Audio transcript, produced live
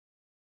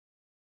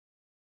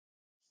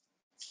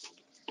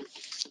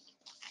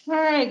All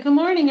right, good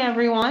morning,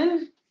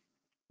 everyone.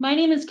 My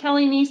name is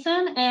Kelly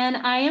Neeson, and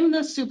I am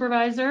the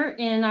supervisor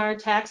in our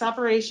Tax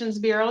Operations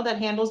Bureau that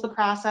handles the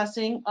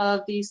processing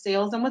of the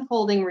sales and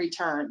withholding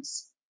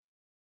returns.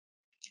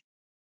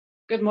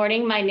 Good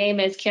morning, my name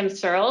is Kim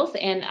Searles,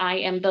 and I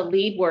am the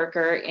lead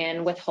worker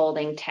in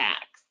withholding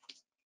tax.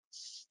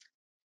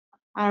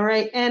 All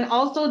right, and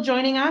also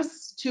joining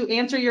us to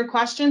answer your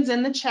questions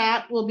in the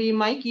chat will be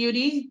Mike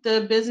Udy,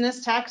 the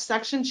Business Tax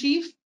Section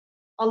Chief,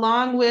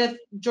 along with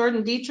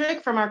Jordan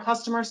Dietrich from our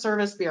Customer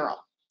Service Bureau.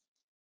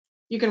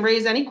 You can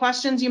raise any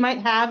questions you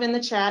might have in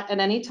the chat at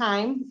any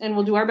time, and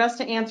we'll do our best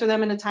to answer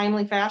them in a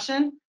timely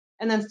fashion,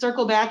 and then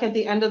circle back at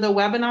the end of the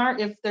webinar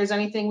if there's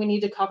anything we need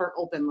to cover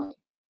openly.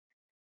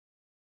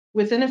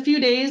 Within a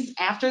few days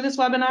after this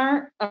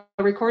webinar, a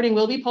recording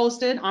will be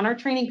posted on our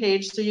training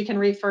page so you can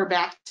refer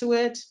back to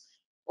it,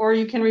 or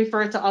you can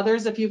refer to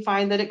others if you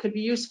find that it could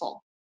be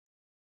useful.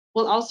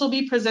 We'll also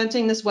be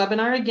presenting this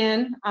webinar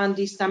again on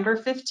December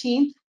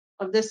 15th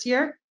of this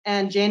year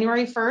and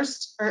January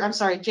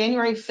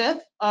 5th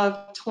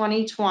of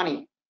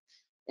 2020,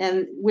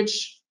 and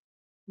which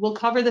will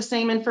cover the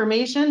same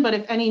information, but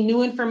if any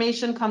new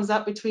information comes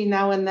up between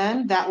now and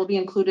then, that will be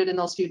included in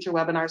those future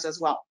webinars as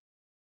well.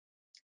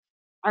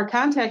 Our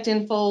contact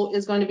info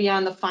is going to be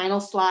on the final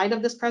slide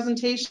of this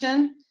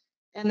presentation,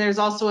 and there's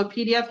also a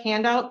PDF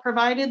handout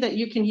provided that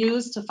you can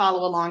use to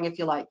follow along if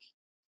you like.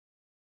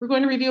 We're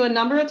going to review a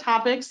number of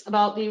topics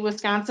about the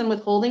Wisconsin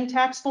withholding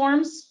tax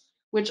forms,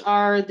 which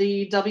are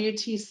the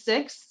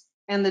WT6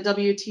 and the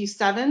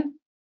WT7.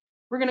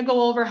 We're going to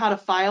go over how to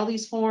file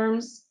these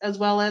forms, as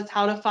well as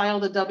how to file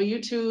the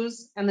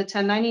W-2s and the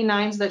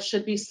 1099s that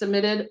should be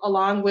submitted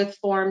along with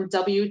form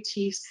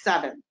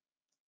WT7.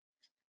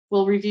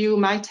 We'll review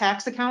My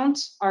Tax Account,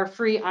 our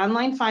free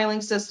online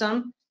filing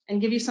system,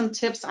 and give you some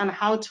tips on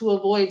how to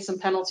avoid some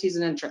penalties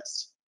and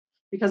interest.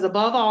 Because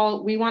above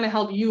all, we want to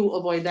help you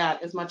avoid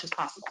that as much as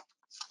possible.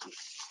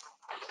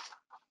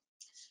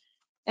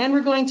 And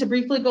we're going to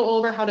briefly go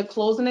over how to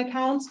close an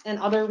account and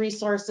other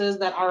resources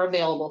that are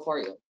available for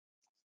you.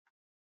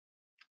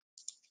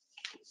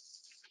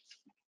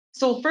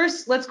 So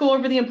first, let's go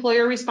over the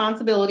employer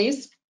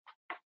responsibilities.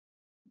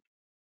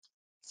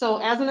 So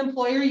as an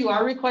employer, you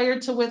are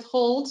required to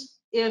withhold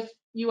if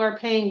you are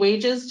paying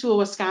wages to a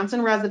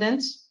Wisconsin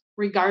resident,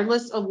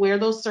 regardless of where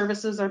those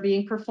services are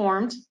being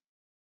performed,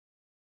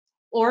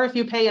 or if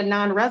you pay a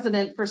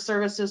non-resident for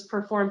services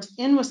performed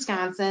in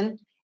Wisconsin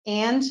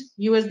and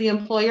you as the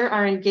employer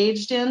are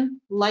engaged in,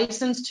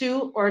 licensed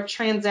to, or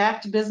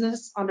transact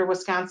business under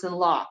Wisconsin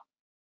law.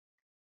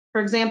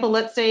 For example,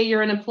 let's say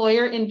you're an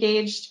employer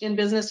engaged in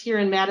business here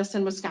in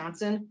Madison,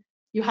 Wisconsin.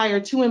 You hire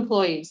 2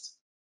 employees.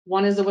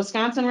 One is a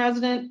Wisconsin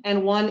resident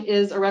and one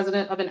is a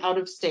resident of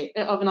another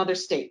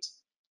state.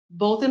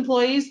 Both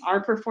employees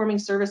are performing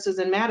services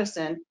in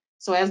Madison.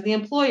 So as the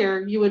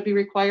employer, you would be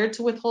required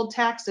to withhold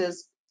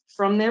taxes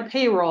from their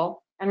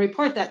payroll and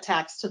report that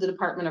tax to the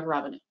Department of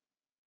Revenue.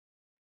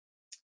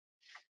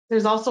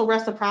 There's also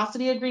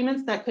reciprocity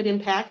agreements that could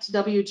impact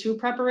W-2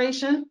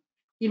 preparation.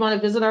 You'd want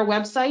to visit our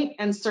website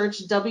and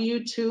search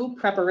W-2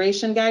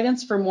 preparation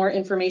guidance for more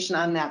information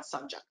on that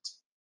subject.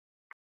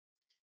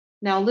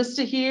 Now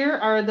listed here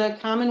are the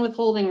common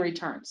withholding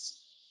returns.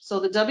 So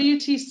the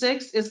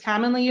WT6 is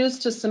commonly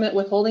used to submit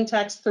withholding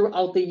tax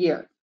throughout the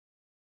year.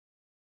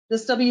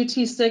 This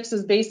WT6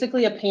 is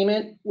basically a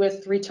payment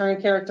with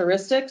return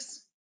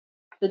characteristics.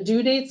 The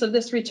due dates of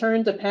this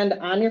return depend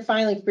on your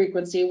filing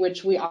frequency,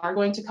 which we are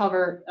going to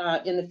cover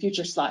in the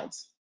future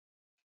slides.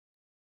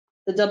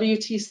 The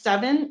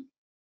WT7,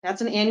 that's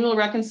an annual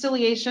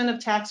reconciliation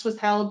of tax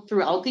withheld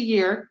throughout the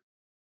year.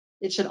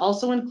 It should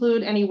also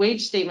include any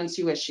wage statements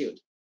you issued.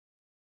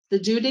 The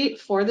due date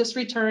for this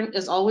return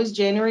is always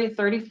January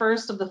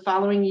 31st of the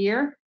following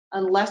year,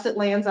 unless it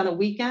lands on a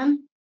weekend,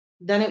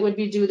 then it would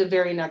be due the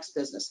very next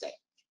business day.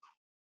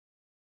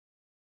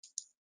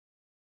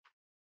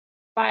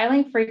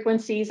 Filing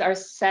frequencies are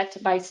set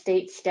by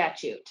state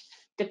statute.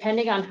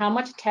 Depending on how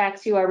much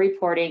tax you are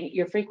reporting,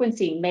 your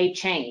frequency may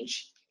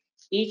change.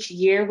 Each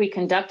year, we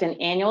conduct an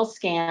annual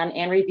scan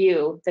and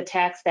review the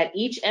tax that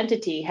each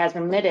entity has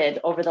remitted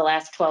over the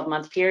last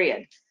 12-month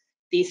period.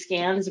 These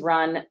scans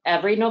run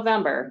every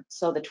November,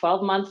 so the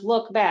 12-month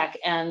look back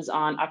ends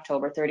on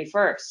October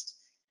 31st.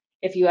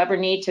 If you ever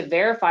need to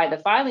verify the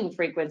filing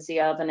frequency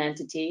of an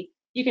entity,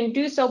 you can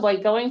do so by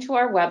going to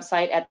our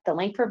website at the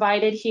link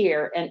provided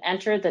here and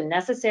enter the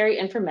necessary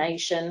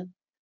information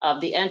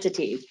of the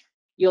entity.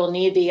 You'll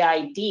need the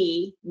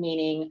ID,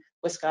 meaning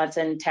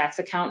Wisconsin tax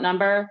account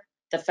number,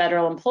 the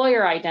federal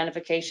employer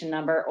identification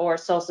number or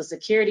social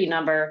security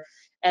number,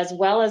 as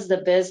well as the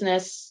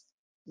business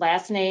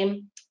last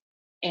name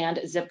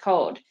and zip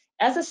code.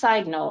 As a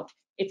side note,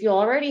 if you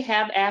already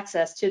have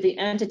access to the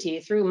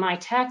entity through My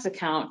Tax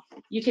Account,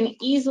 you can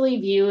easily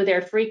view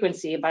their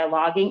frequency by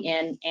logging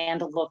in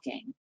and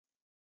looking.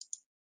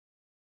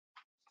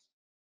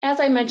 As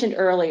I mentioned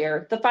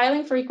earlier, the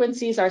filing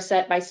frequencies are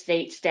set by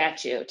state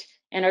statute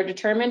and are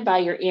determined by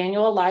your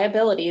annual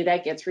liability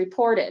that gets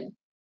reported.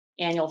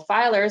 Annual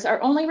filers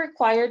are only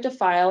required to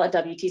file a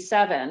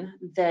W-T7.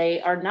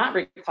 They are not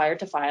required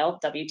to file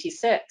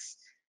W-T6.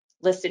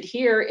 Listed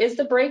here is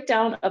the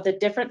breakdown of the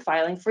different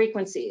filing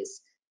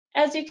frequencies.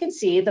 As you can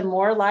see, the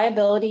more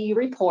liability you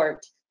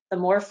report, the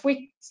more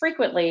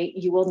frequently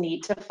you will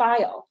need to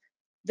file.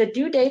 The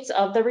due dates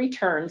of the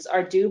returns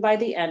are due by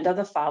the end of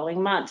the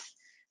following month.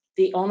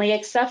 The only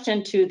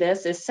exception to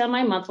this is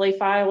semi-monthly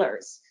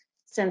filers.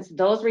 Since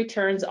those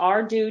returns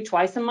are due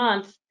twice a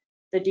month,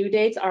 the due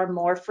dates are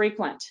more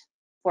frequent.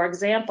 For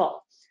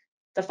example,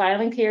 the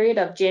filing period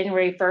of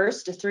January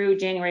 1st through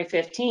January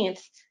 15th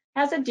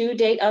has a due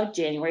date of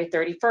January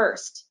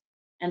 31st,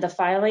 and the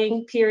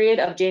filing period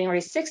of January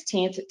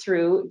 16th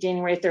through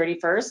January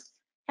 31st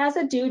has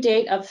a due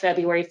date of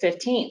February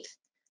 15th.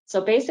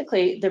 So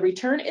basically, the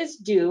return is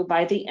due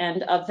by the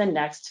end of the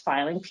next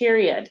filing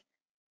period.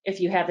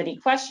 If you have any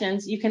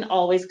questions, you can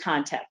always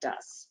contact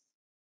us.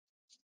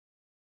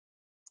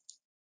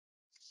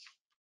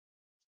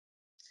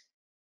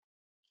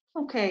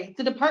 Okay,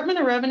 the Department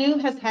of Revenue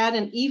has had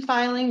an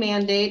e-filing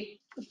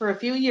mandate for a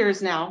few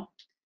years now.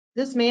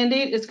 This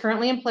mandate is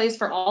currently in place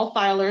for all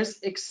filers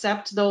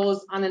except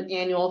those on an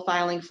annual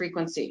filing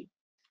frequency.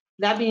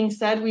 That being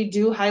said, we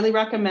do highly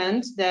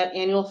recommend that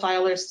annual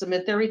filers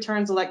submit their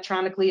returns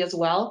electronically as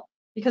well,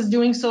 because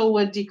doing so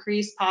would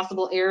decrease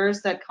possible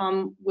errors that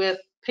come with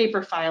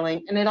paper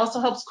filing, and it also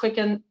helps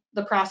quicken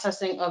the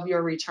processing of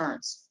your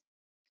returns.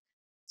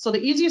 So the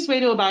easiest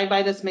way to abide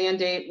by this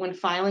mandate when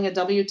filing a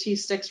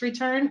W-T6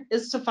 return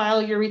is to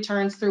file your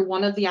returns through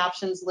one of the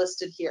options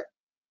listed here.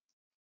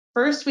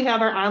 First, we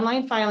have our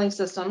online filing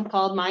system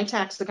called My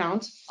Tax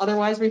Account,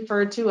 otherwise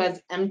referred to as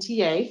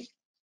MTA.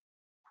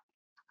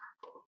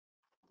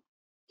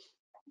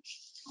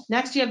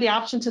 Next, you have the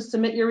option to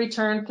submit your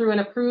return through an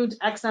approved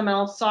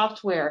XML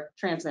software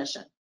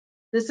transmission.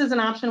 This is an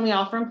option we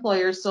offer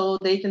employers so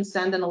they can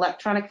send an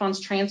electronic funds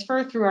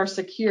transfer through our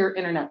secure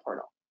internet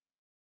portal.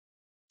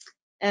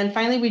 And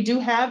finally, we do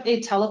have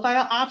a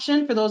telefile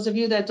option for those of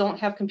you that don't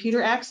have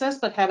computer access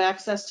but have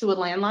access to a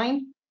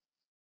landline.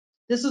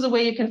 This is a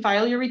way you can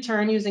file your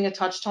return using a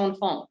touch-tone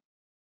phone.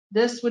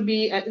 This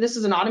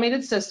is an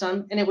automated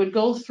system, and it would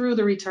go through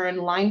the return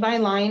line by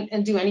line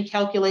and do any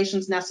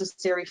calculations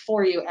necessary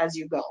for you as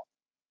you go.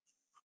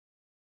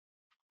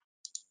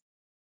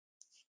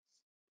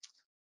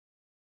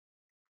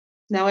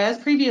 Now, as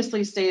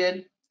previously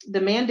stated,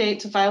 the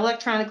mandate to file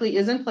electronically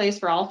is in place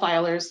for all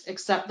filers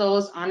except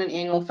those on an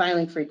annual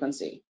filing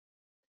frequency.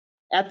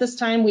 At this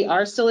time, we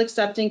are still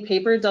accepting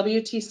paper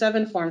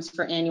W-T7 forms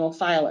for annual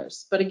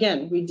filers, but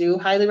again, we do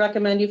highly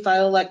recommend you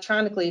file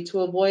electronically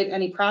to avoid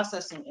any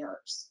processing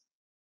errors.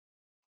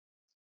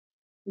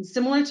 And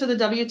similar to the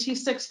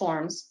W-T6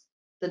 forms,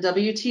 the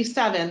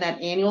W-T7,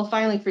 that annual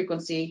filing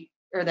frequency,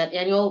 or that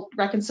annual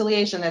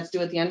reconciliation that's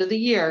due at the end of the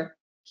year,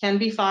 can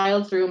be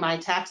filed through My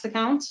Tax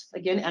Account,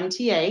 again,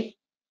 MTA,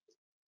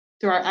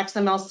 through our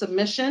XML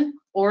submission,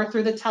 or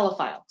through the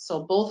telefile.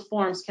 So both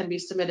forms can be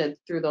submitted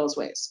through those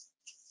ways.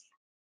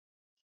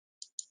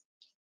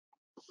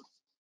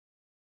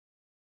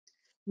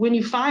 When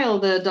you file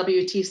the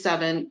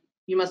W-T7,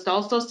 you must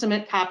also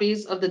submit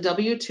copies of the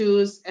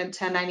W-2s and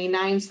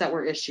 1099s that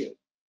were issued.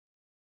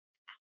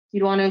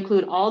 You'd want to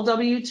include all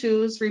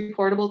W-2s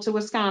reportable to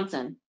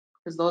Wisconsin,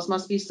 because those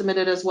must be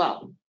submitted as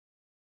well.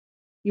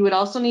 You would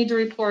also need to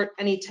report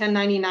any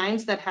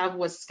 1099s that have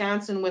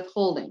Wisconsin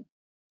withholding.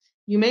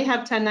 You may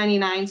have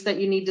 1099s that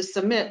you need to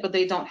submit, but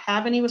they don't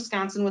have any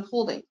Wisconsin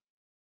withholding.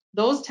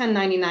 Those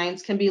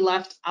 1099s can be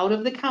left out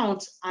of the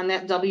count on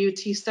that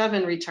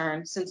W-T7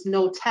 return since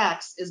no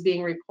tax is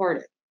being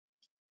reported.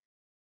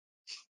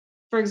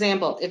 For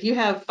example, if you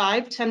have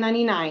 5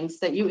 1099s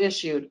that you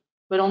issued,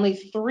 but only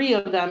 3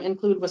 of them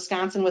include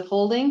Wisconsin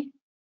withholding,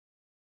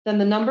 then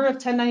the number of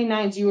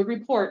 1099s you would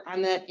report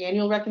on that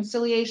annual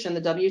reconciliation,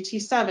 the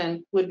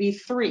W-T7, would be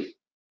 3.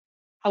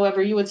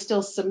 However, you would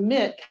still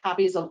submit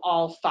copies of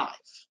all 5.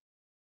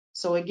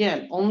 So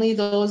again, only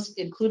those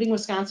including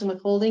Wisconsin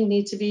withholding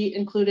need to be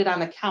included on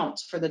the count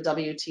for the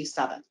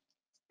W-T7.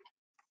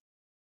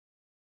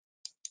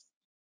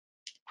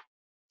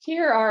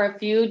 Here are a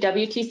few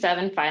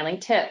W-T7 filing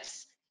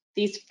tips.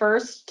 These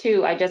first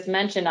 2 I just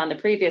mentioned on the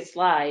previous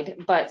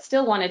slide, but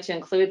still wanted to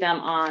include them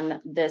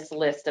on this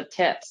list of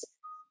tips.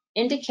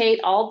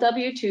 Indicate all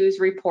W-2s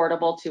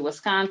reportable to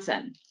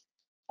Wisconsin.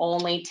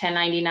 Only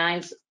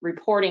 1099s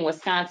reporting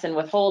Wisconsin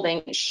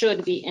withholding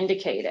should be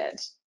indicated.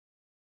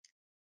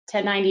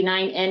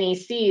 1099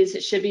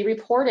 NECs should be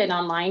reported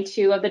on line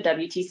 2 of the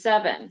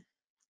W-T7.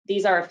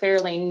 These are a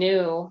fairly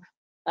new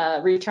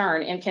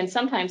return and can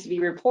sometimes be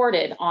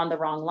reported on the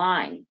wrong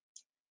line.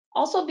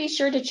 Also, be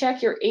sure to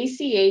check your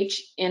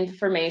ACH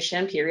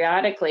information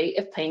periodically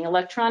if paying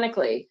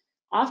electronically.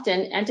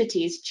 Often,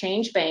 entities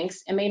change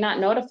banks and may not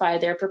notify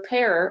their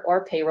preparer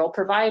or payroll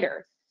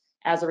provider.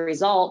 As a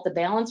result, the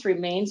balance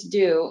remains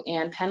due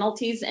and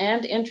penalties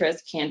and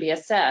interest can be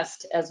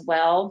assessed, as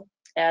well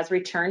as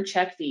return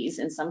check fees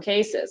in some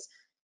cases.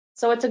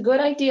 So it's a good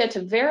idea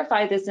to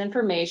verify this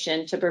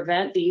information to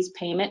prevent these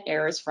payment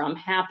errors from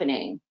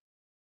happening.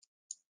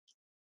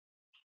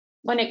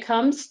 When it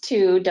comes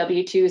to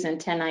W-2s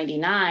and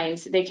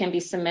 1099s, they can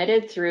be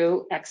submitted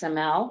through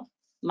XML,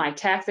 My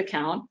Tax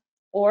Account,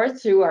 or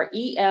through our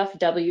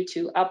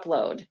EFW2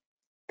 upload.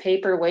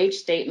 Paper wage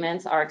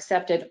statements are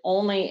accepted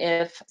only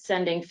if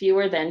sending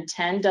fewer than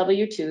 10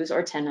 W-2s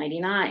or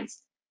 1099s.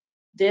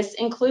 This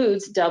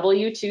includes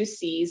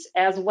W-2Cs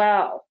as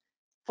well.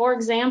 For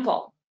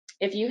example,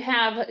 if you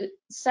have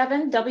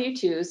 7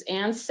 W-2s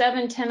and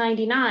 7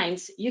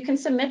 1099s, you can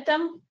submit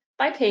them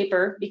by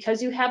paper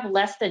because you have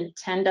less than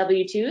 10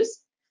 W-2s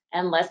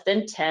and less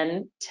than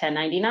 10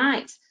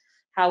 1099s.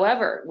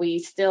 However, we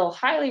still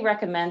highly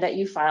recommend that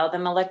you file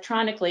them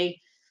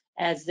electronically,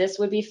 as this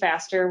would be a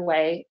faster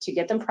way to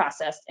get them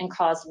processed and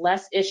cause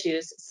less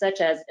issues such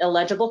as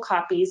illegible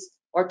copies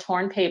or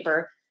torn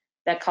paper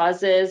that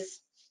causes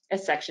a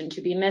section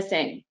to be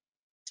missing.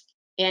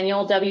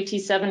 Annual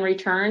W-7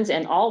 returns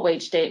and all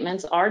wage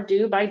statements are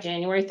due by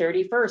January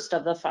 31st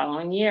of the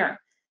following year.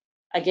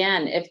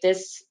 Again, if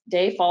this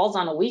day falls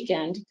on a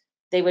weekend,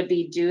 they would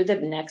be due the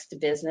next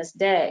business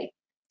day.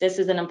 This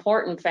is an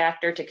important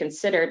factor to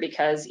consider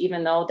because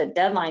even though the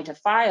deadline to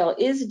file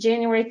is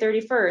January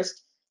 31st,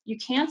 you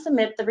can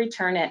submit the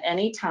return at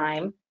any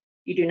time.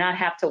 You do not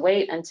have to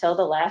wait until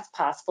the last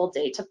possible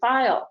date to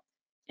file.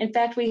 In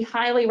fact, we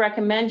highly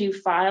recommend you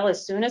file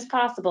as soon as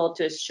possible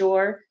to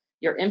assure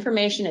your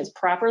information is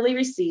properly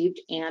received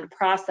and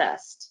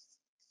processed.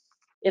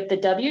 If the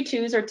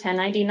W-2s or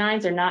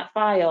 1099s are not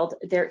filed,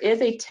 there is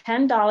a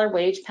 $10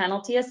 wage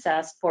penalty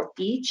assessed for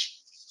each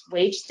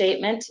wage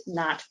statement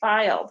not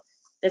filed.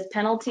 This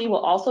penalty will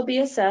also be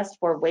assessed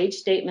for wage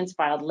statements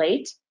filed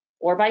late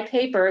or by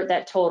paper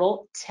that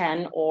total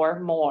 10 or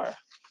more.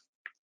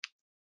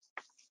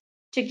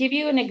 To give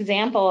you an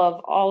example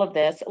of all of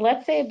this,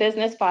 let's say a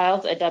business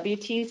files a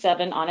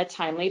W-7 on a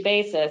timely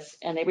basis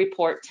and they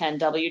report 10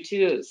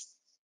 W-2s.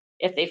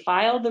 If they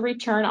file the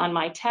return on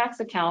My Tax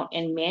Account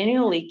and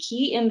manually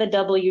key in the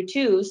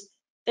W-2s,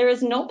 there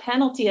is no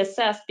penalty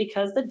assessed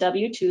because the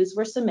W-2s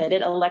were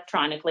submitted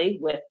electronically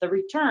with the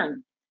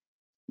return.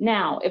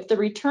 Now, if the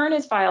return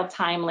is filed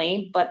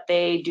timely, but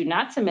they do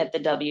not submit the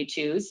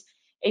W-2s,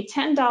 a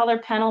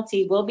 $10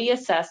 penalty will be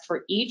assessed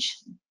for each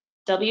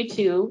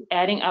W-2,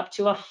 adding up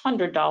to a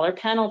 $100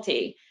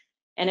 penalty.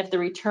 And if the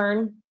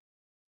return,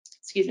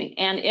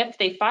 and if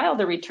they file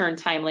the return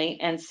timely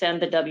and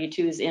send the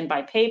W-2s in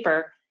by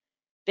paper,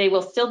 they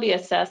will still be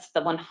assessed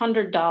the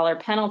 $100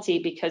 penalty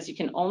because you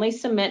can only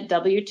submit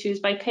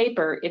W-2s by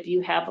paper if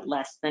you have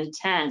less than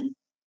 10.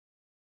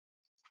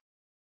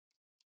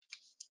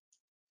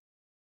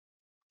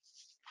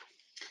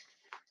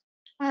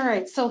 All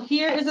right, so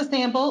here is a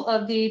sample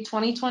of the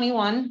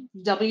 2021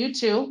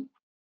 W-2.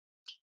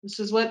 This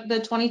is what the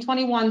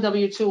 2021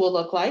 W-2 will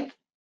look like.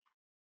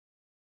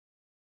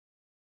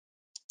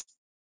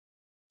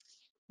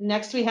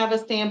 Next, we have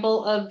a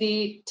sample of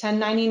the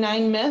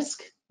 1099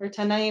 MISC or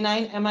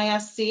 1099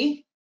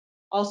 MISC,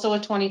 also a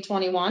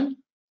 2021.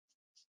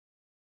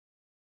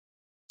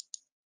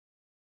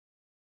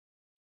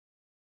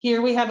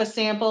 Here we have a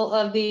sample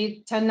of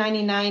the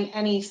 1099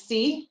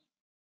 NEC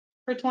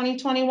for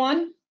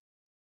 2021.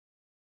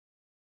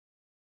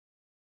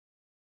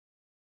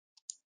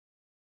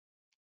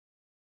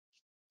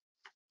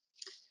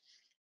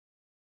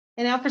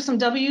 And now for some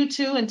W-2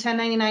 and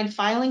 1099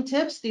 filing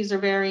tips. These are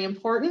very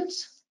important.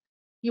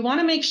 You want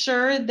to make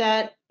sure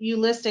that you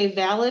list a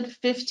valid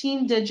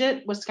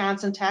 15-digit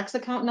Wisconsin tax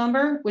account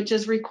number, which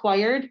is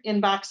required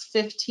in box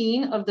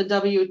 15 of the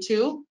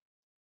W-2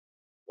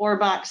 or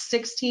box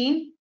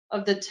 16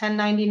 of the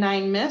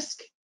 1099 MISC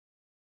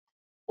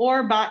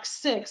or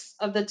box 6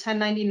 of the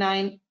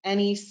 1099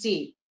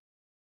 NEC.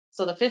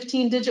 So the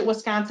 15-digit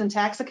Wisconsin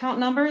tax account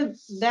number,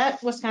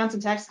 that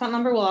Wisconsin tax account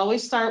number will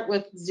always start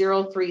with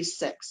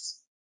 036,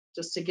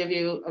 just to give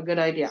you a good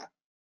idea.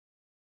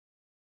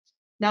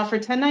 Now for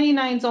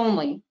 1099s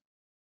only,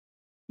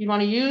 you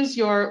want to use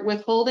your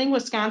withholding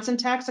Wisconsin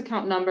tax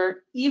account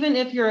number, even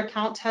if your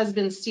account has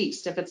been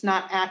ceased, if it's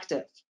not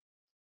active.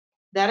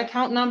 That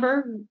account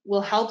number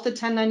will help the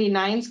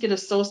 1099s get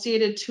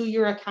associated to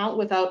your account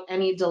without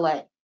any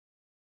delay.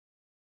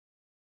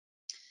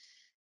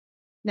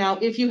 Now,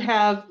 if you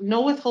have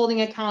no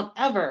withholding account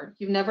ever,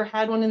 you've never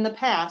had one in the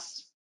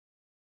past,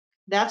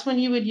 that's when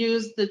you would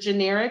use the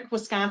generic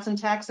Wisconsin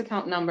tax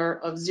account number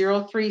of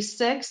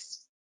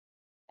 036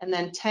 and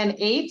then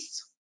 10/8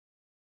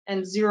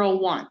 and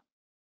 01.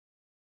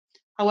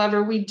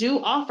 However, we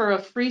do offer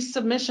a free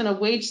submission of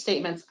wage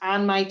statements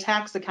on My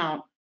Tax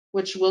Account,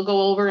 which we'll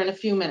go over in a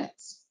few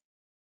minutes.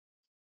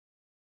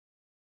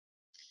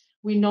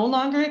 We no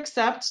longer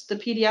accept the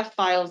PDF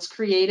files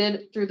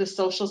created through the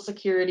Social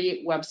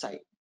Security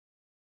website.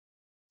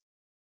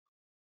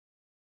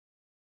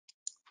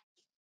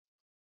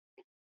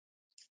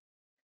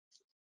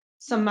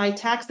 Some My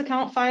Tax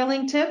Account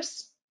filing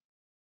tips.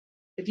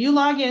 If you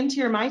log into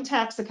your My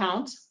Tax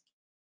Account,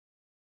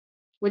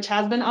 which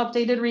has been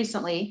updated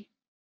recently,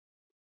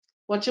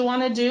 what you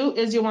want to do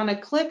is you want to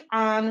click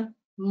on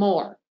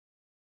More.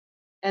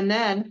 And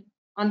then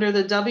under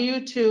the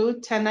W-2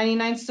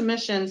 1099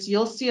 submissions,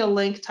 you'll see a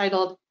link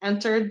titled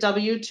Enter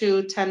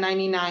W-2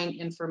 1099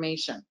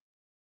 Information.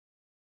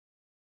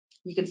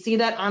 You can see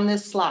that on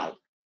this slide.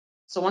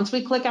 So once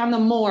we click on the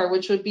More,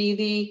 which would be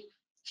the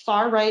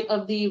far right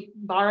of the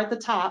bar at the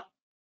top,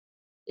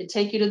 it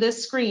take you to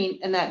this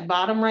screen, and that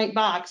bottom right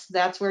box,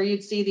 that's where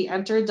you'd see the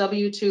Enter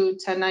W-2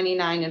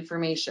 1099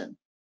 information.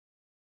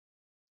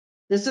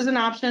 This is an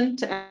option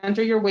to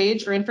enter your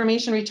wage or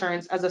information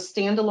returns as a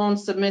standalone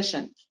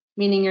submission,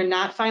 meaning you're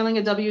not filing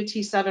a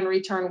W-7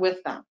 return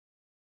with them.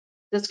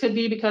 This could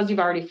be because you've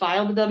already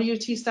filed a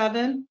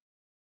W-7,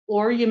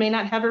 or you may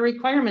not have a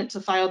requirement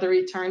to file the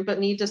return but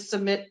need to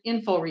submit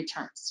info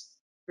returns.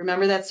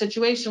 Remember that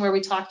situation where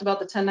we talked about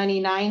the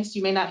 1099s?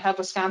 You may not have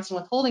Wisconsin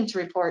withholding to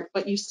report,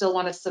 but you still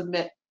want to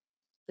submit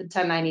the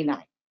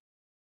 1099.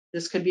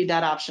 This could be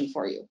that option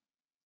for you.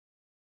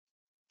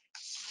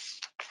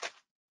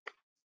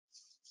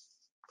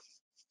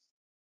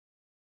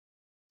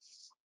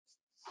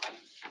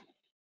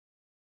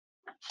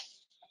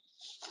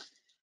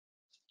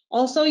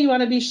 Also, you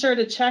want to be sure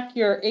to check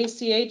your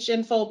ACH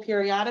info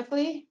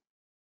periodically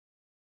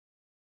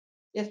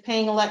if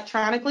paying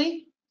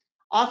electronically.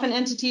 Often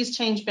entities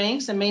change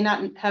banks and may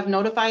not have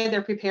notified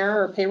their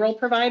preparer or payroll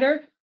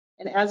provider,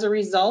 and as a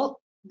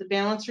result, the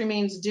balance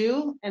remains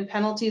due and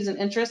penalties and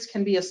interest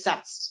can be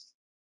assessed.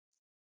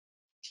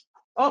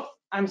 Oh,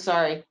 I'm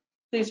sorry.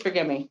 Please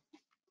forgive me.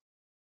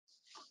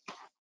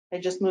 I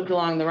just moved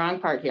along the wrong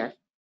part here.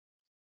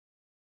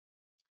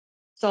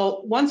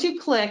 So once you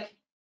click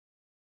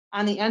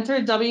on the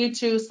Enter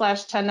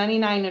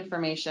W-2/1099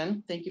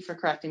 information, thank you for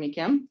correcting me,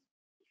 Kim,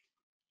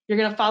 you're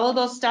going to follow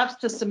those steps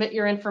to submit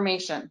your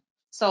information.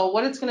 So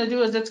what it's going to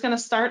do is it's going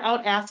to start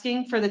out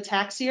asking for the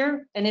tax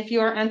year and if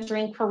you are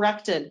entering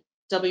corrected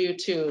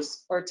W-2s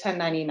or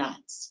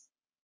 1099s.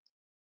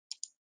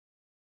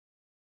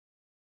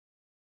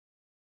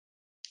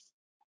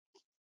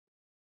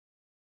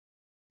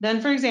 Then,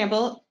 for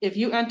example, if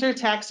you enter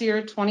tax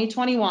year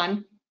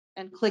 2021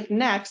 and click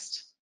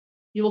Next,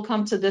 you will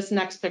come to this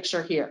next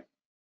picture here.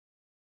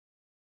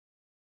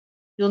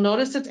 You'll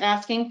notice it's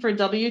asking for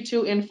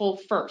W-2 info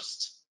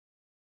first.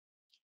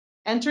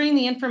 Entering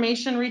the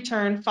information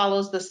return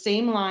follows the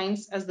same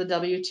lines as the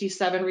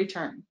W-7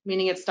 return,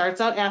 meaning it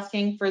starts out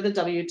asking for the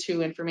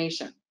W-2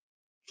 information,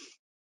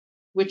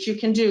 which you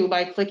can do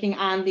by clicking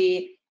on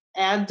the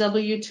Add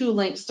W-2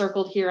 link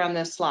circled here on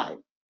this slide.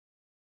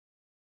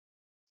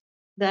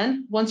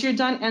 Then, once you're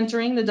done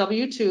entering the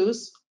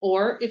W-2s,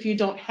 or if you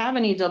don't have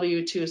any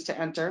W-2s to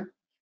enter,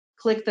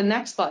 click the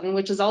Next button,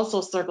 which is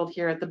also circled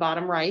here at the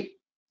bottom right,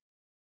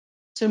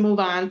 to move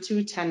on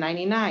to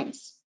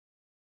 1099s.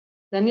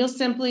 Then you'll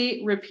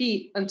simply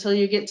repeat until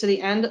you get to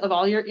the end of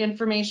all your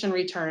information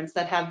returns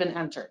that have been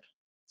entered.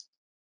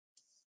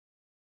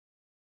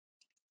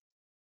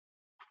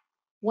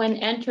 When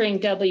entering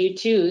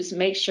W-2s,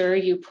 make sure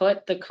you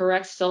put the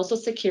correct Social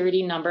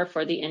Security number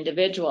for the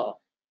individual.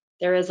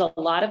 There is a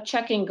lot of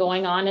checking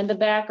going on in the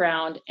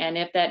background, and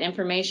if that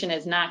information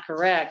is not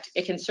correct,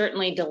 it can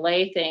certainly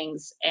delay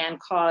things and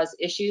cause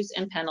issues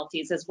and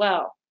penalties as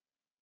well.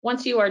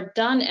 Once you are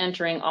done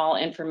entering all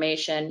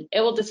information,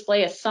 it will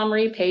display a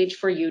summary page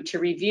for you to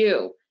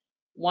review.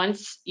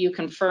 Once you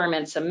confirm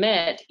and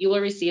submit, you will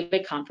receive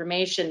a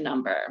confirmation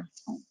number.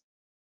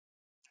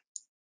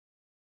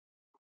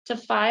 To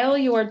file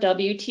your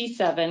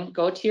W-7,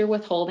 go to your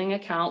withholding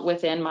account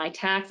within My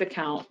Tax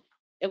Account.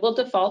 It will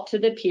default to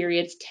the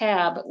Periods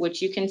tab,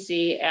 which you can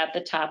see at the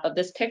top of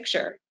this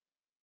picture.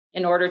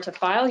 In order to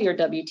file your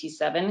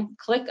W-7,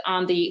 click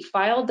on the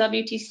File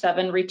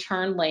W-7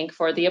 Return link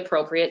for the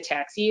appropriate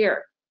tax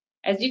year.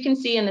 As you can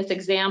see in this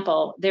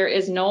example, there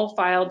is no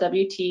File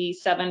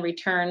W-7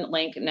 Return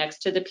link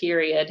next to the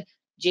period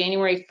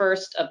January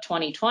 1st of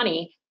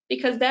 2020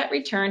 because that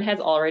return has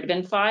already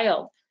been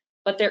filed.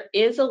 But there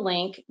is a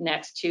link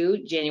next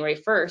to January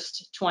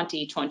 1st,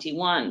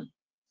 2021.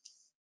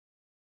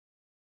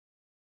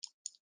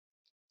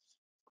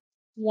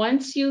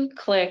 Once you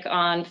click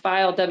on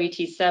File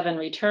W-7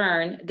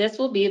 Return, this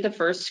will be the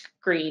first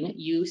screen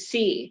you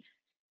see.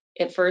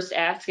 It first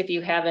asks if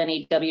you have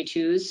any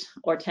W-2s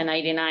or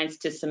 1099s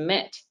to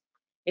submit.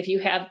 If you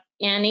have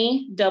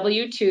any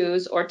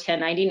W-2s or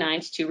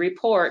 1099s to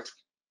report,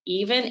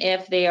 even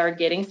if they are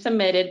getting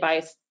submitted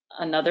by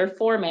another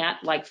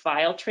format like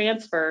file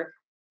transfer,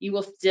 you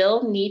will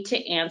still need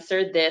to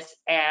answer this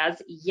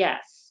as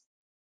yes.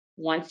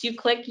 Once you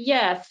click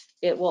yes,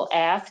 it will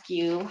ask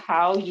you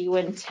how you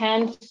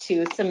intend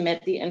to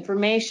submit the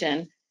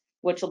information,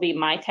 which will be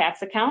My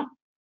Tax Account,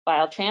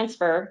 file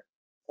transfer,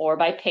 or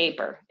by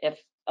paper, if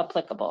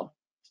applicable.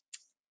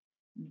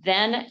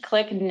 Then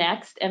click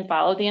Next and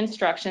follow the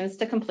instructions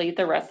to complete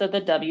the rest of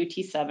the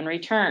W-7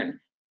 return.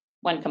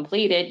 When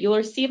completed, you'll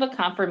receive a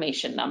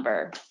confirmation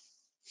number.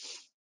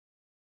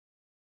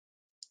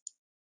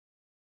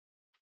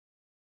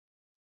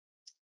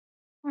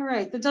 All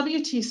right, the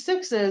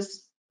W-6s,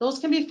 those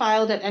can be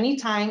filed at any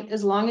time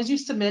as long as you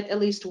submit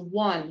at least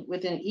one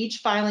within each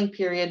filing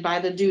period by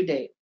the due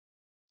date.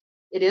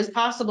 It is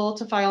possible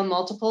to file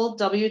multiple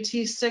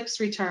W-2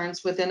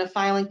 returns within a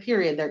filing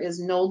period. There is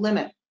no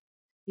limit.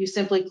 You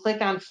simply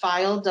click on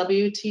File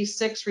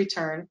W-2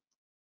 Return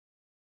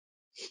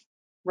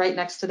right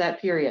next to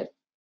that period.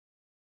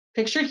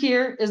 Pictured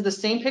here is the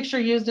same picture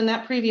used in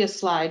that previous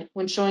slide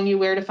when showing you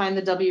where to find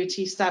the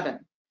W-7.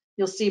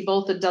 You'll see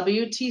both the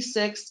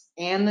W-6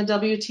 and the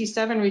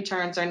W-7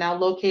 returns are now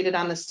located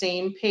on the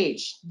same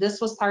page.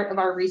 This was part of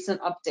our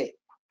recent update.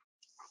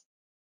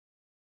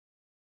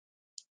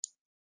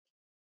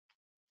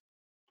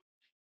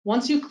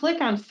 Once you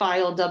click on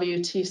File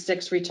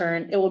W-6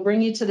 Return, it will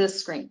bring you to this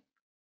screen.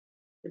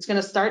 It's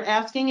going to start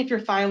asking if you're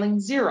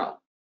filing 0.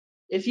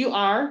 If you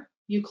are,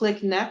 you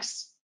click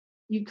Next.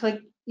 You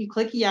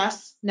click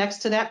Yes next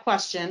to that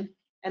question,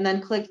 and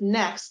then click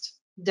Next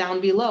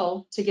down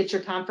below to get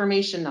your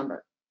confirmation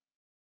number.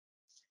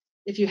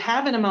 If you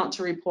have an amount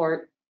to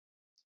report,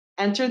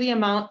 enter the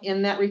amount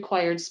in that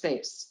required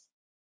space.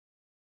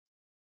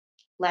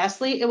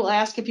 Lastly, it will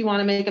ask if you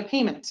want to make a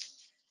payment.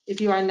 If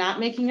you are not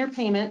making your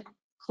payment,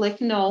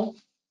 click No,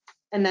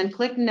 and then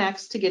click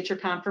Next to get your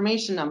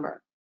confirmation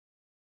number.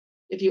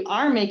 If you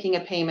are making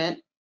a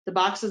payment, the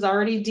box is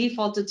already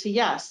defaulted to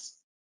Yes,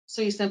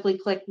 so you simply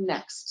click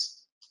Next.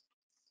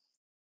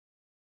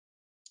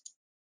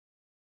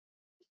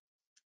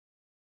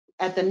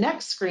 At the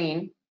next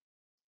screen,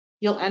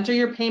 you'll enter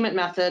your payment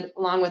method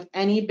along with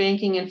any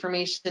banking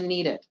information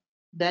needed.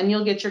 Then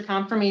you'll get your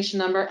confirmation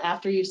number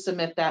after you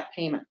submit that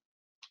payment.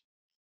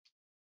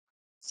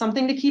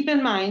 Something to keep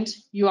in mind,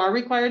 you are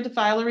required to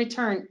file a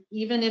return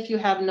even if you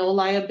have no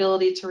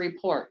liability to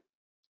report.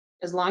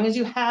 As long as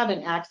you have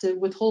an active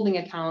withholding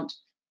account,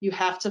 you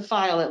have to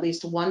file at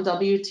least one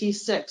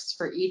W-6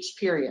 for each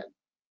period.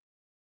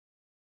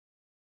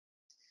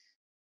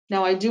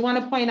 Now, I do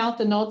want to point out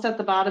the notes at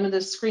the bottom of the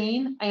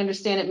screen. I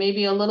understand it may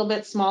be a little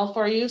bit small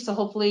for you, so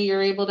hopefully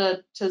you're able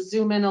to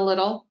zoom in a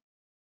little.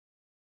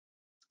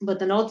 But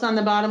the notes on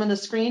the bottom of the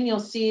screen, you'll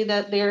see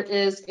that there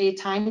is a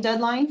time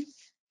deadline.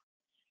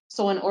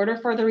 So in order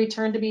for the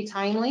return to be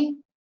timely,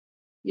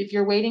 if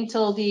you're waiting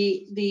till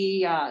the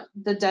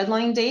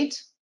deadline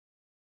date,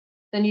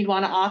 then you'd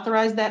want to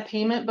authorize that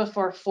payment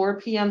before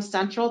 4 p.m.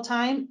 Central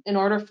Time in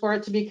order for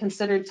it to be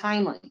considered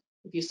timely.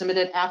 If you submit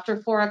it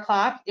after 4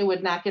 o'clock, it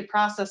would not get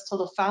processed till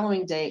the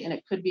following day, and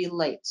it could be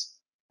late.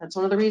 That's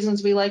one of the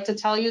reasons we like to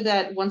tell you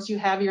that once you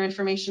have your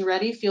information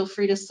ready, feel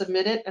free to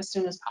submit it as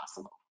soon as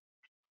possible.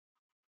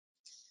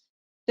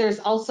 There's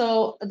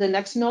also the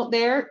next note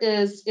there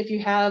is if you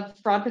have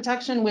fraud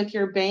protection with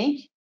your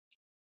bank,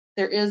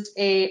 there is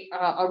a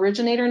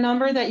originator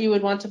number that you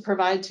would want to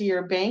provide to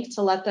your bank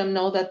to let them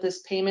know that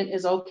this payment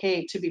is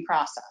okay to be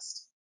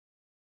processed.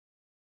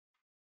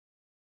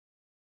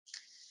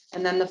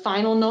 And then the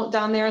final note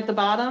down there at the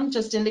bottom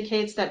just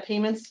indicates that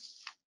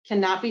payments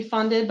cannot be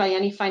funded by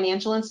any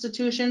financial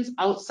institutions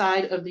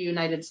outside of the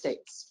United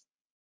States.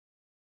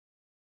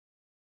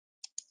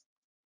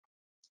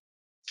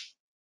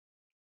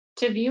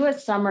 To view a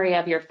summary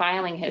of your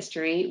filing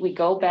history, we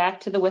go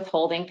back to the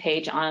withholding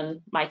page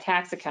on My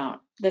Tax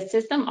Account. The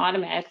system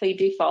automatically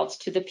defaults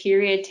to the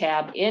Period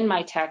tab in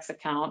My Tax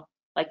Account,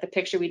 like the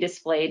picture we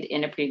displayed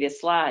in a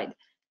previous slide.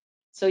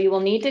 So you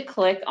will need to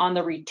click on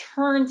the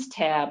Returns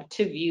tab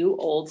to view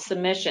old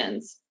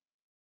submissions.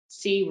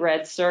 See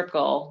red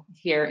circle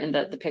here in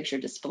the picture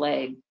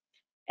displayed.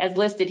 As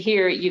listed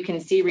here, you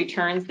can see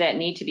returns that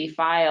need to be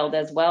filed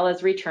as well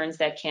as returns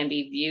that can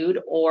be viewed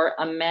or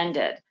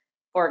amended.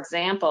 For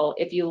example,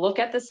 if you look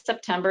at the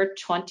September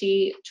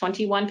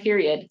 2021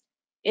 period,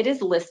 it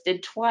is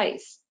listed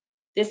twice.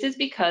 This is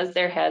because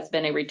there has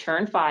been a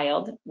return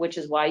filed, which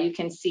is why you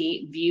can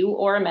see view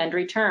or amend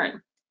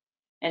return.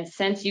 And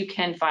since you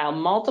can file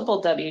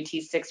multiple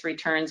W-6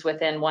 returns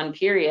within one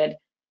period,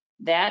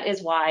 that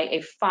is why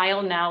a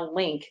File Now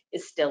link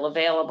is still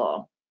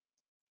available.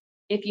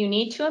 If you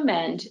need to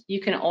amend, you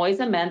can always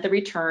amend the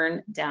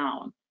return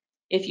down.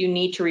 If you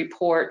need to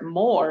report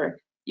more,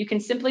 you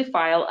can simply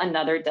file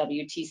another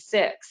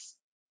W-6.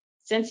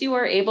 Since you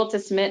are able to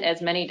submit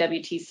as many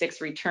W-6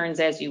 returns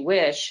as you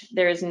wish,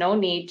 there is no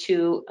need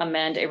to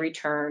amend a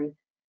return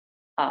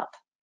up.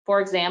 For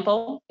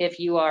example, if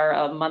you are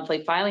a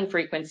monthly filing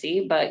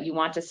frequency, but you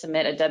want to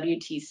submit a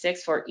W-6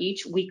 for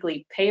each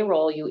weekly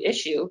payroll you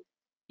issue,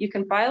 you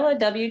can file a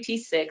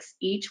W-6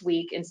 each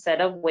week instead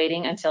of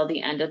waiting until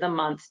the end of the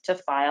month to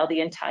file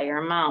the entire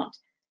amount.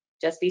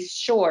 Just be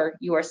sure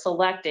you are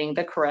selecting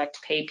the correct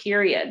pay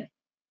period.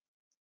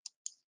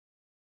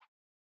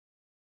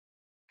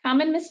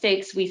 Common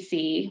mistakes we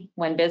see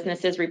when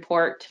businesses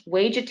report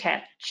wage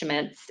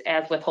attachments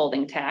as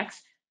withholding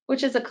tax,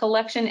 which is a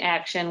collection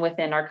action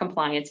within our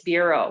Compliance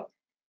Bureau.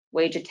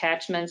 Wage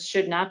attachments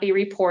should not be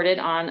reported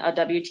on a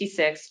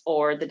W-6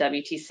 or the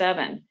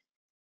W-7.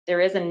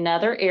 There is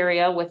another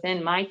area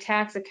within My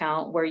Tax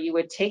Account where you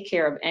would take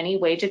care of any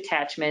wage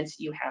attachments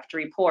you have to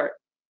report.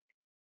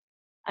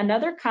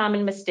 Another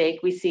common mistake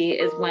we see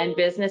is when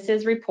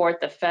businesses report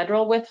the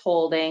federal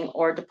withholding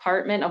or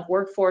Department of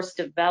Workforce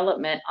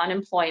Development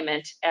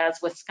unemployment as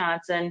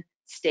Wisconsin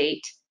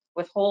state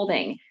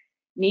withholding.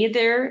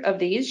 Neither of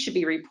these should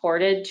be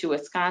reported to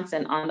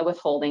Wisconsin on the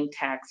withholding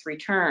tax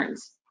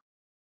returns.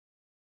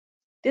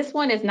 This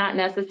one is not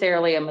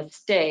necessarily a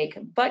mistake,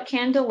 but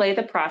can delay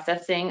the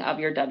processing of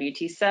your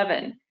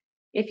W-7.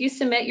 If you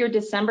submit your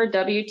December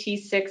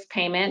W-6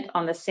 payment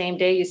on the same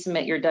day you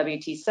submit your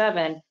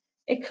W-7,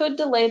 it could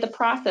delay the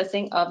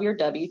processing of your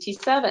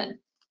W-7.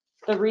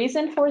 The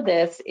reason for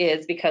this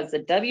is because the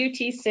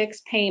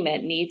W-6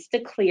 payment needs to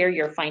clear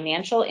your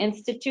financial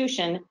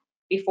institution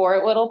before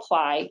it will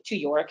apply to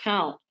your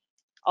account.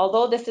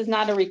 Although this is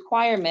not a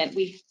requirement,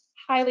 we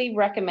highly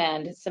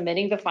recommend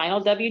submitting the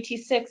final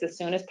W-6 as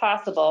soon as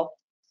possible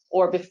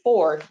or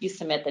before you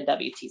submit the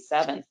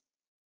W-7.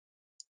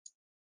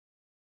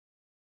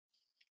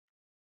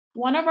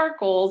 One of our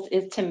goals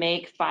is to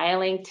make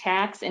filing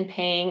tax and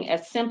paying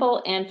as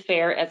simple and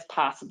fair as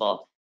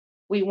possible.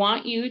 We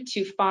want you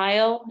to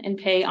file and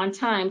pay on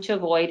time to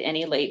avoid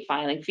any late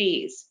filing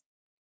fees.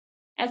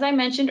 As I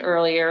mentioned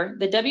earlier,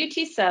 the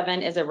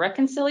W-7 is a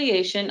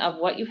reconciliation of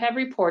what you have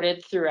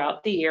reported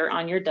throughout the year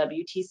on your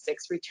W-6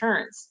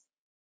 returns.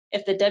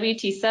 If the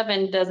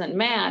W-7 doesn't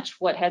match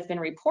what has been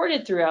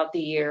reported throughout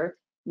the year,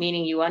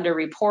 meaning you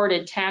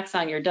underreported tax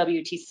on your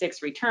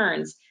W-6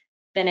 returns,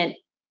 then an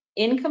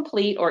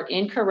incomplete or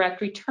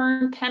incorrect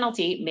return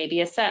penalty may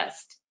be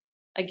assessed.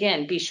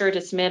 Again, be sure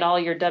to submit all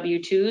your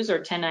W-2s or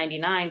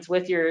 1099s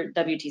with your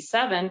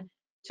W-7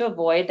 to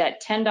avoid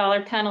that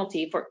 $10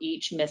 penalty for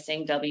each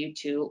missing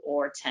W-2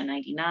 or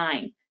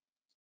 1099.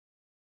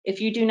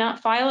 If you do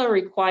not file a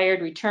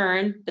required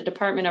return, the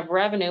Department of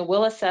Revenue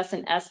will assess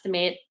an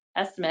estimate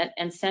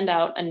and send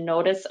out a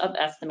notice of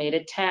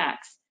estimated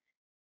tax.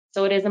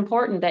 So it is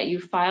important that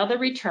you file the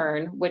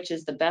return, which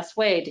is the best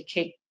way to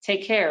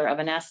take care of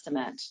an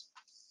estimate.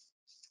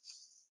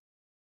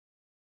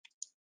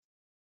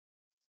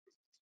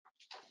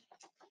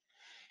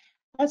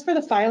 As for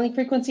the filing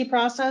frequency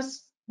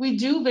process, we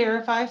do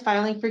verify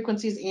filing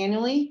frequencies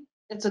annually.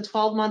 It's a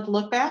 12-month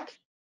look back.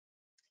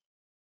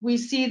 We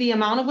see the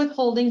amount of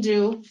withholding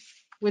due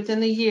within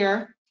the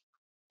year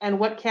and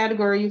what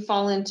category you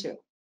fall into.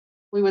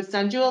 We would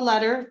send you a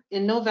letter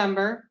in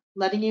November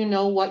letting you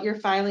know what your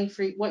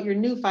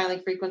new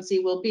filing frequency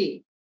will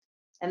be.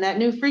 And that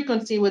new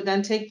frequency would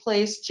then take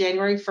place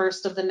January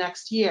 1st of the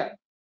next year.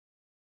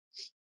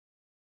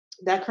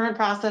 That current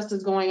process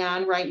is going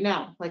on right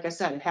now. Like I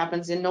said, it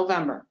happens in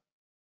November.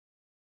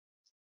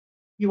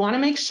 You want to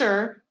make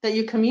sure that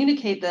you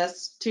communicate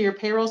this to your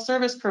payroll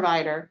service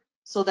provider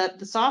so that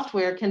the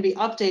software can be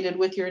updated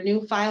with your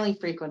new filing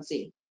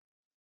frequency.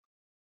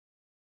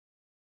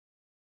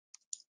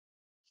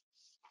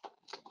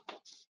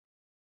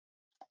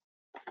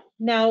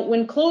 Now,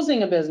 when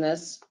closing a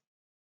business,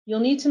 you'll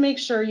need to make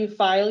sure you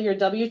file your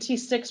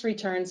W-6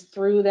 returns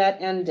through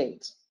that end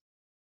date.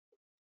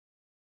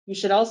 You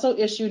should also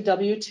issue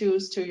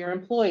W-2s to your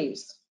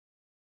employees.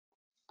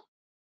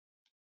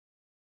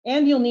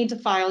 And you'll need to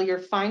file your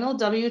final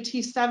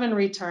W-7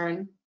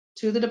 return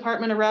to the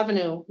Department of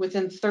Revenue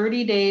within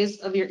 30 days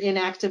of your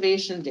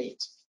inactivation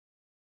date.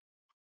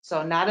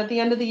 So not at the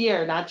end of the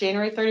year, not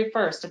January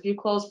 31st. If you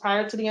close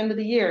prior to the end of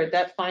the year,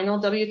 that final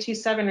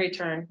W-7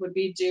 return would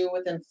be due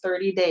within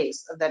 30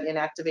 days of that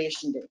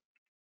inactivation date.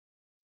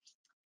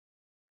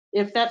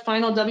 If that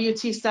final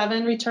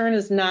W-7 return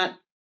is not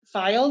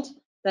filed,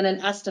 then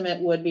an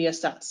estimate would be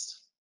assessed.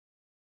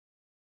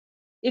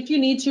 If you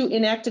need to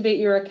inactivate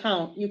your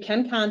account, you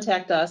can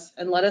contact us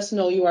and let us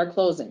know you are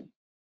closing.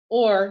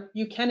 Or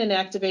you can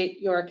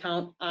inactivate your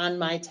account on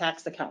My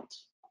Tax Account.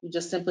 You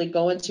just simply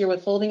go into your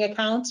withholding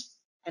account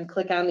and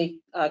click on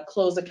the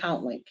Close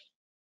Account link.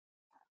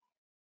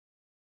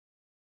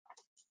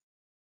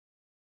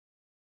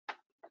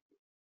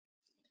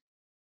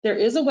 There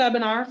is a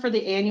webinar for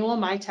the annual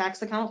My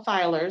Tax Account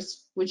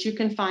filers, which you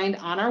can find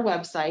on our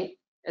website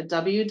at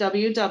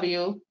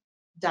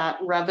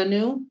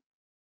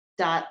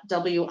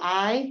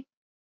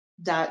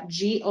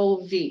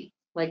www.revenue.wi.gov,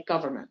 like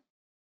government.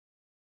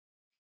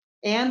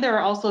 And there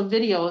are also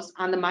videos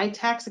on the My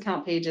Tax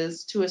Account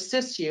pages to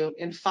assist you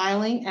in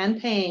filing and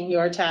paying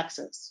your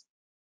taxes.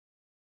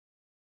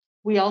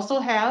 We also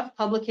have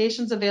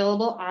publications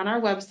available on our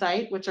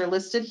website, which are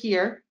listed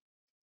here.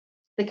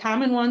 The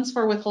common ones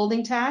for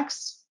withholding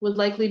tax would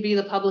likely be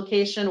the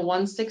publication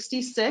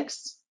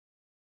 166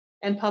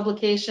 and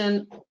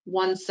publication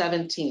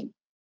 117.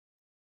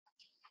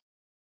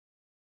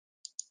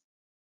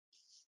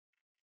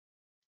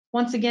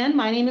 Once again,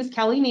 my name is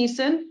Kelly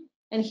Neeson,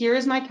 and here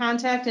is my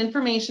contact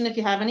information if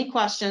you have any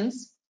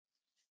questions.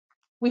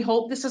 We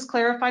hope this has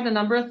clarified a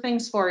number of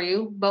things for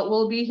you, but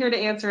we'll be here to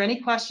answer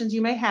any questions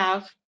you may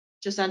have.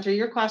 Just enter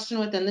your question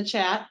within the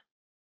chat.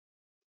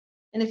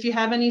 And if you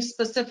have any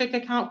specific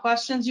account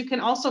questions, you can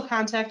also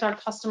contact our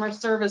customer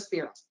service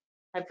bureau.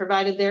 I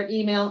provided their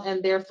email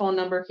and their phone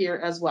number here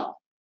as well.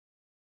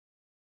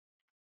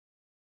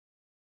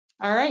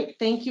 All right,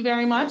 thank you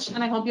very much,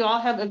 and I hope you all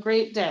have a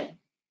great day.